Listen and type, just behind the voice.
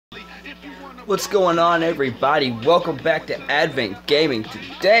What's going on, everybody? Welcome back to Advent Gaming.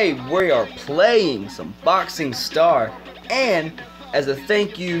 Today we are playing some Boxing Star, and as a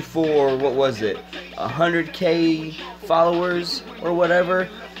thank you for, what was it, 100k followers or whatever,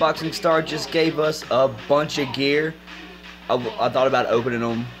 Boxing Star just gave us a bunch of gear. I thought about opening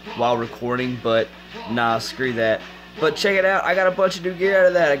them while recording, but nah, screw that. But check it out, I got a bunch of new gear out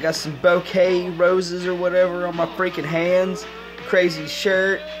of that. I got some bouquet roses or whatever on my freaking hands, crazy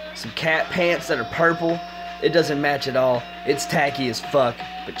shirt, some cat pants that are purple. It doesn't match at all. It's tacky as fuck.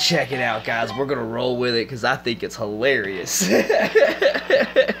 But check it out, guys. We're gonna roll with it because I think it's hilarious.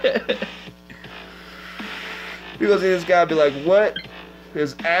 People see this guy be like, what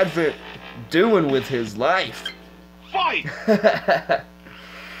is Advent doing with his life? Fight!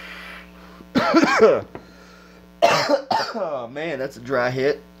 Oh man, that's a dry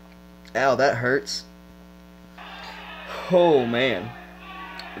hit. Ow, that hurts. Oh man.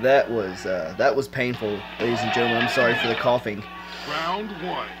 That was painful, ladies and gentlemen. I'm sorry for the coughing. Round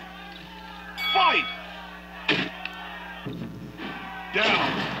one. Fight!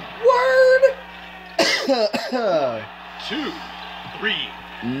 Down. Word! 2, 3.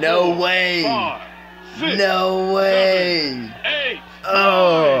 No 4, way! 5, 6, No way! 8,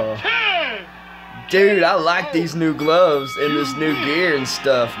 Oh. 9, 10. Dude, I like these new gloves and this new gear and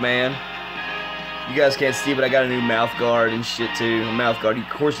stuff, man. You guys can't see, but I got a new mouth guard and shit too. A mouth guard. Of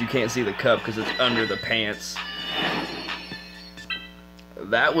course, you can't see the cup because it's under the pants.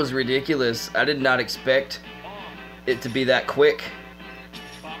 That was ridiculous. I did not expect it to be that quick.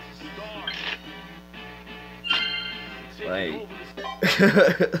 Like,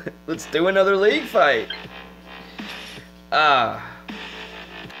 let's do another league fight.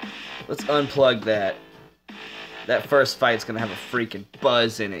 Let's unplug that. That first fight's gonna have a freaking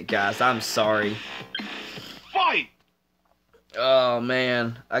buzz in it, guys. I'm sorry. Fight! Oh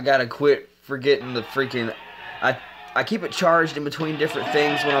man, I gotta quit forgetting the freaking. I keep it charged in between different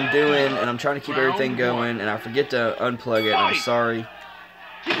things when I'm doing, and I'm trying to keep everything going, and I forget to unplug it. And I'm sorry.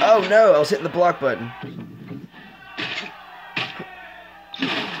 Oh no, I was hitting the block button.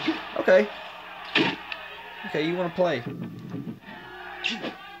 Okay. Okay, you wanna play?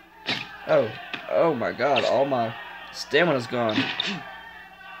 Oh my God! All my stamina's gone.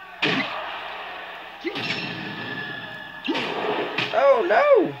 Oh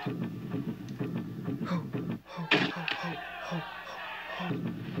no!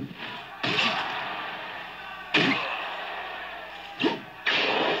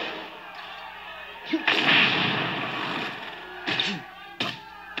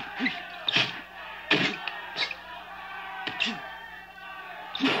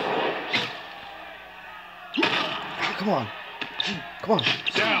 Come on. Come on.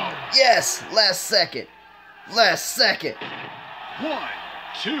 Down. Yes! Last second. Last second. 1,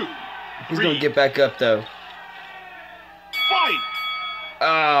 2, He's 3. gonna get back up though. Fight! Oh,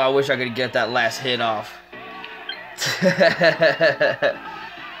 I wish I could get that last hit off.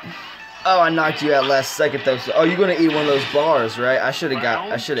 Oh, I knocked you out last second though. So, oh, you're gonna eat one of those bars, right? I should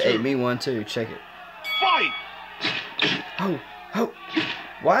have ate me one too. Check it. Fight! Oh.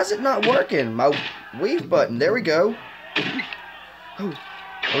 Why is it not working? My weave button. There we go. Oh.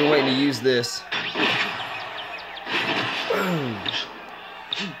 We're waiting to use this. Boom.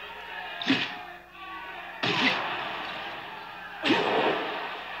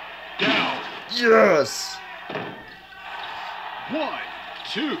 Down. Yes. 1,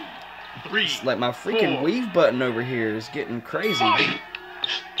 2, 3. It's like my freaking 4. weave button over here is getting crazy. Fight!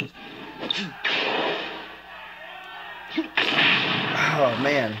 Oh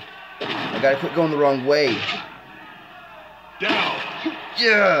man. I gotta quit going the wrong way. Down.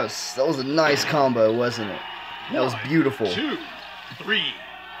 Yes! That was a nice combo, wasn't it? That was beautiful. 2, 3,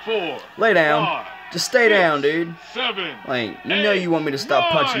 4. Lay down. 5, Just stay 6, down, dude. 7. Like, you know you want me to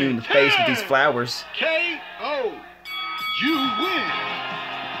stop punching you in the face with these flowers. KO. You win.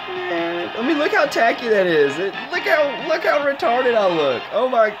 I mean, look how tacky that is. Look how retarded I look. Oh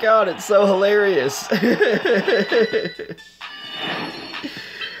my God, it's so hilarious.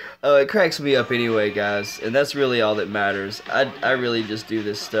 Oh, it cracks me up anyway, guys, and that's really all that matters. I really just do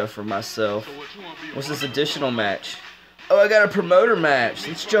this stuff for myself. What's this additional match? Oh, I got a promoter match.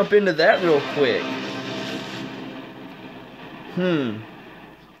 Let's jump into that real quick.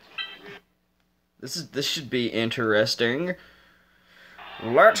 This should be interesting.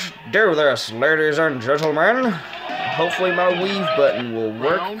 Let's do this, ladies and gentlemen. Hopefully my weave button will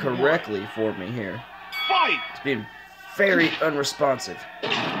work correctly for me here. Fight! It's being very unresponsive.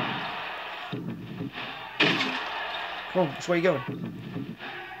 Come on, which way are you going?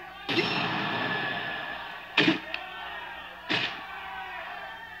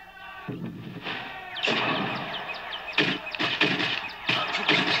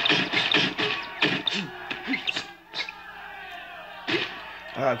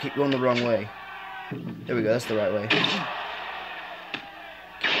 Oh, I keep going the wrong way. There we go, that's the right way.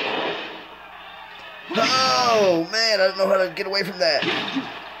 Oh, man, I don't know how to get away from that.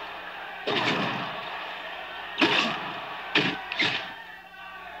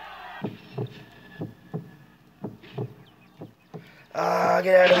 Ah,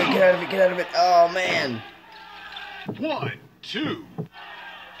 get out of it, get out of it, get out of it. Oh, man. 1, 2.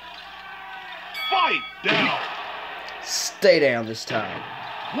 Fight down. Stay down this time.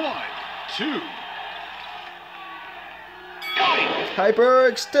 1, 2. Fight. Hyper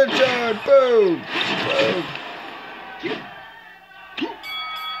extension. Boom. Boom.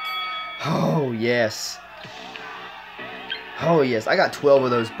 Oh, yes. Oh, yes. I got 12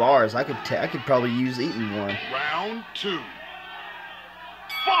 of those bars. I could probably use eating one. Round 2.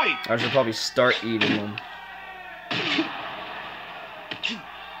 Fight. I should probably start eating them.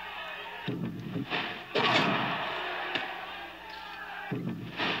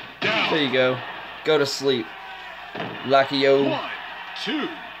 Down. There you go. Go to sleep. Lucky-o. 1, 2,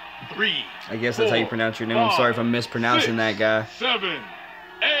 3. I guess that's how you pronounce your name. I'm sorry if I'm mispronouncing that guy. 7,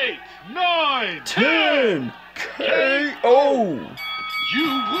 8, 9, 10 KO.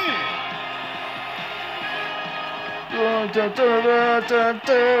 You win.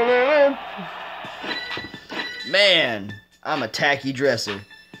 Man, I'm a tacky dresser.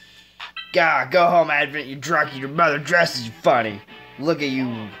 God, go home, Advent, you drunk. Your mother dresses you funny. Look at you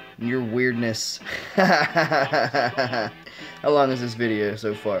and your weirdness. How long is this video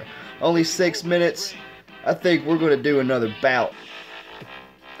so far? Only 6 minutes. I think we're going to do another bout.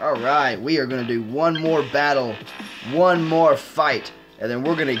 Alright, we are going to do one more battle, one more fight, and then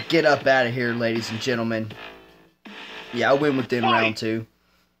we're going to get up out of here, ladies and gentlemen. Yeah, I win within round 2.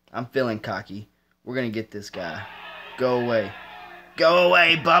 I'm feeling cocky. We're going to get this guy. Go away. Go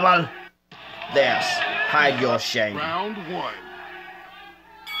away, Bubble. Yes, hide your shame. Round 1.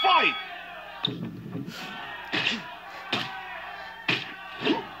 Fight.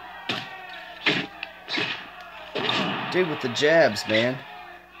 Dude with the jabs, man.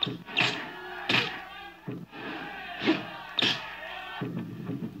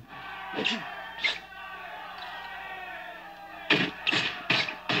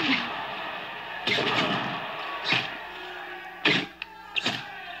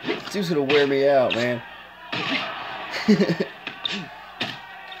 Dude's gonna wear me out, man.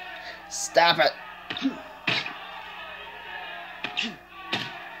 Stop it.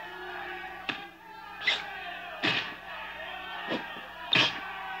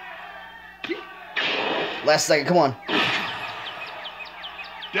 Last second, come on.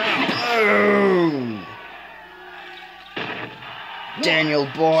 Down. Boom. Daniel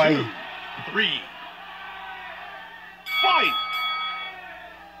boy. 2, 3. Fight.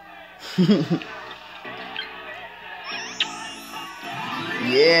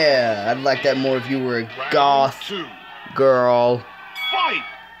 Yeah, I'd like that more if you were a Round goth 2. girl. Fight.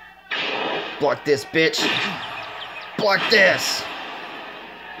 Block this, bitch. Block this.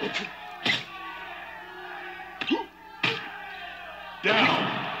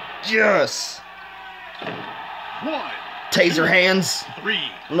 Down. Yes. 1, Taser hands. 3.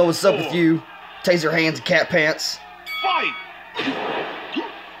 I don't know what's up with 4. you. Taser hands and cat pants. Fight. Down.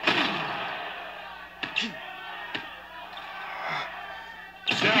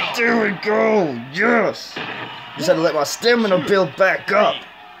 There we go. Yes. Just had to let my stamina build back up.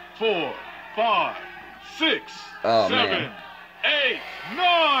 4, 5, 6, Oh, 7, man. 8,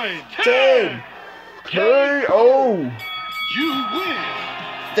 9, 10 10. KO. You win.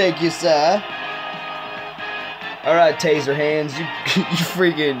 Thank you, sir. Alright, Taser Hands, you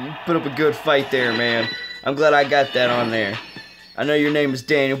freaking put up a good fight there, man. I'm glad I got that on there. I know your name is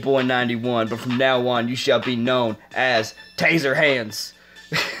Daniel Boy 91, but from now on you shall be known as Taser Hands.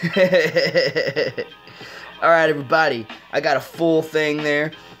 Alright, everybody, I got a full thing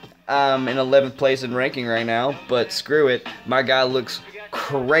there. I'm in 11th place in ranking right now, but screw it. My guy looks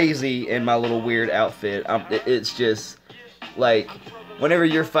crazy in my little weird outfit. It's just, like, whenever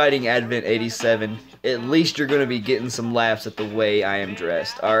you're fighting Advent 87, at least you're going to be getting some laughs at the way I am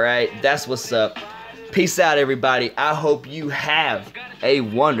dressed. Alright, that's what's up. Peace out, everybody. I hope you have a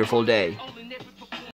wonderful day.